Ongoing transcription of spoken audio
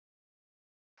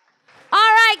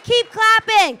Keep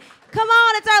clapping. Come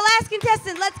on, it's our last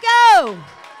contestant. Let's go.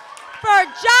 For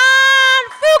John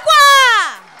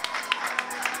Farquhar.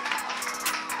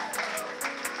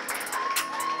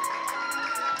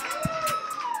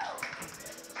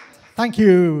 Thank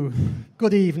you.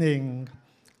 Good evening.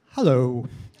 Hello.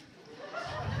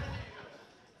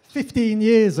 15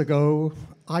 years ago,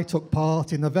 I took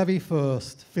part in the very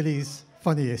first Philly's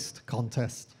Phunniest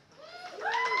contest.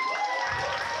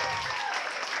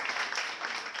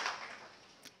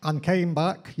 And came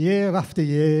back year after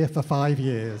year for 5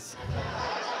 years.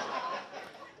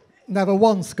 Never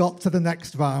once got to the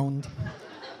next round.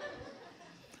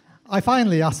 I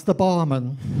finally asked the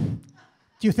barman,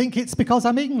 "Do you think it's because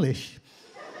I'm English?"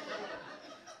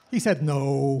 He said,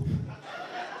 "No.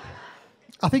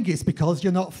 I think it's because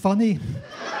you're not funny.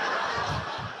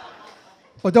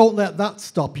 But don't let that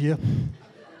stop you."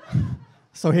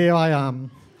 So here I am,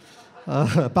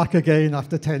 back again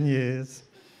after 10 years.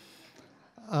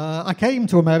 I came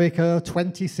to America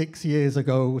 26 years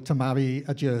ago to marry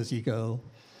a Jersey girl.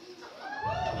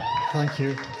 Thank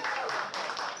you.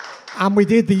 And we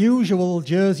did the usual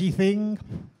Jersey thing,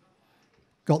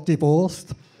 got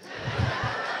divorced.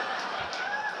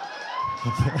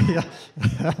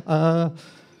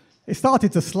 It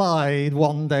started to slide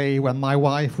one day when my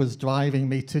wife was driving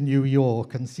me to New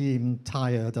York and seemed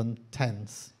tired and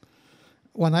tense.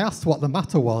 When I asked what the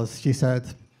matter was, she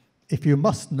said, "If you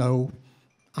must know,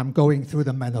 I'm going through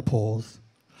the menopause."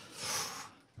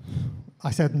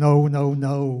 I said, "No, no,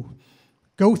 no.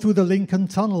 Go through the Lincoln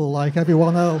Tunnel like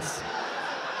everyone else."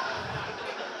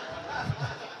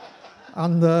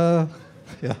 And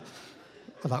yeah,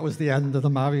 that was the end of the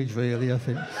marriage, really, I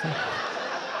think.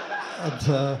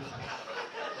 And,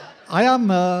 I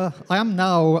am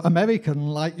now American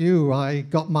like you. I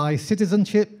got my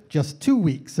citizenship just 2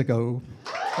 weeks ago.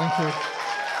 Thank you.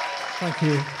 Thank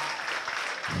you.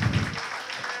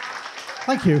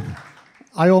 Thank you.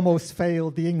 I almost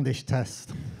failed the English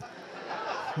test.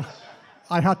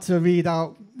 I had to read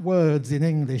out words in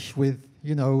English with,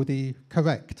 you know, the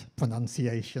correct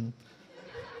pronunciation.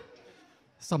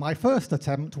 So my first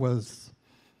attempt was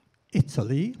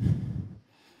Italy,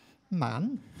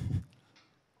 man,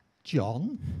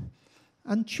 John,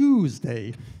 and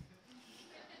Tuesday.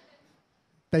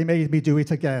 They made me do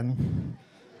it again.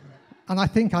 And I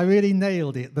think I really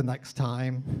nailed it the next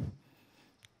time.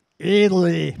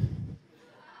 Italy,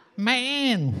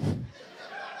 man,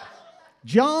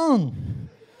 John,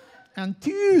 and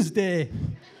Tuesday.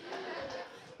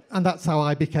 And that's how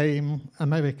I became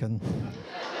American.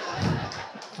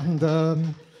 And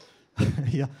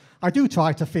yeah, I do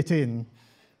try to fit in.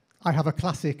 I have a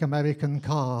classic American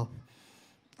car,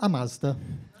 a Mazda.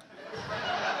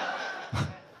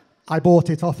 I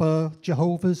bought it off a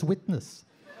Jehovah's Witness.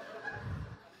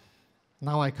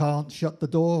 Now I can't shut the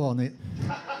door on it.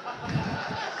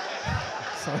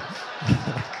 So,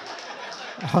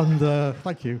 and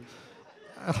thank you.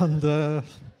 And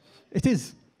it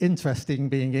is interesting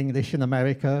being English in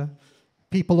America.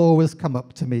 People always come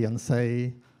up to me and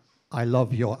say, "I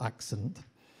love your accent."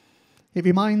 It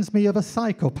reminds me of a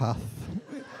psychopath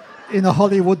in a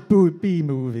Hollywood B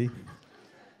movie.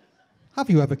 Have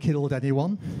you ever killed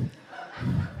anyone?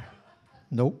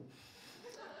 No.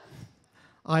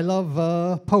 I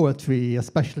love poetry,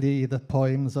 especially the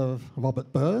poems of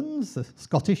Robert Burns, the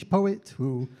Scottish poet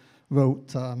who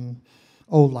wrote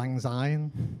Auld Lang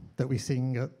Syne that we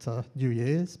sing at New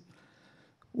Year's.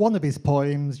 One of his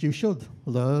poems you should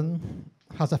learn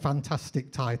has a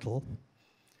fantastic title.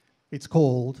 It's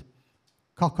called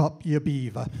 "Cock Up Your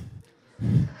Beaver."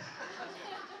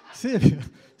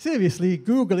 Seriously,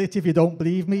 Google it if you don't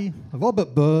believe me.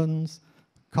 Robert Burns,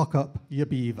 "Cock Up Your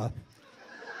Beaver."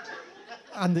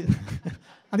 And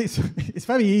it's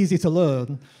very easy to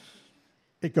learn.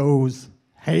 It goes,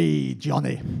 "Hey,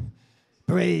 Johnny,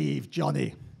 brave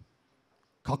Johnny,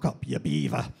 cock up your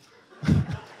beaver."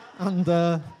 And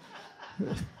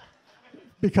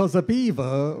because a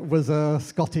beaver was a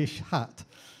Scottish hat,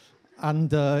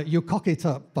 and you cock it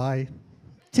up by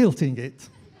tilting it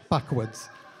backwards.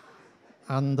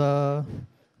 And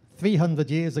 300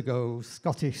 years ago,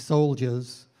 Scottish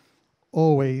soldiers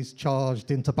always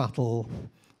charged into battle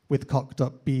with cocked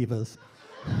up beavers.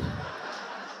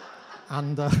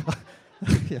 And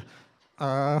yeah,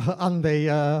 and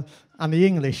the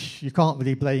English, you can't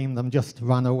really blame them, just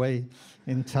ran away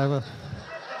in terror.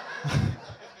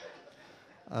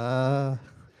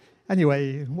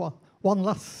 Anyway, one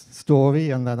last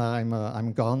story, and then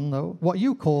I'm gone. Though. What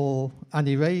you call an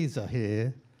eraser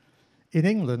here, in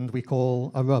England we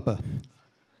call a rubber.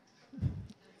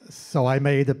 So I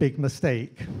made a big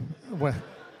mistake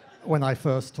when I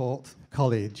first taught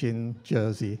college in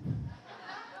Jersey.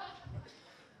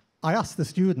 I asked the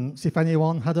students if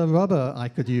anyone had a rubber I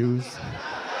could use.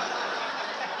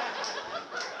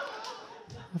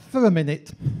 For a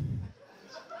minute,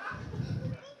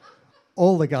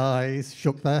 all the guys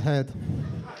shook their head.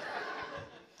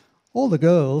 All the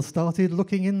girls started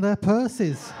looking in their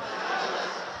purses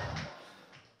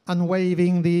and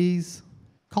waving these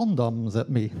condoms at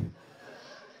me.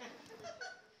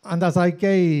 And as I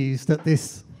gazed at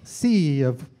this sea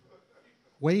of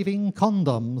waving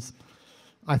condoms,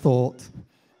 I thought,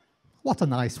 what a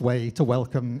nice way to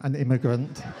welcome an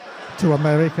immigrant to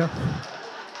America.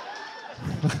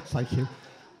 Thank you.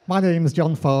 My name's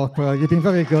John Farquhar. You've been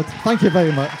very good. Thank you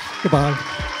very much.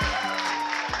 Goodbye.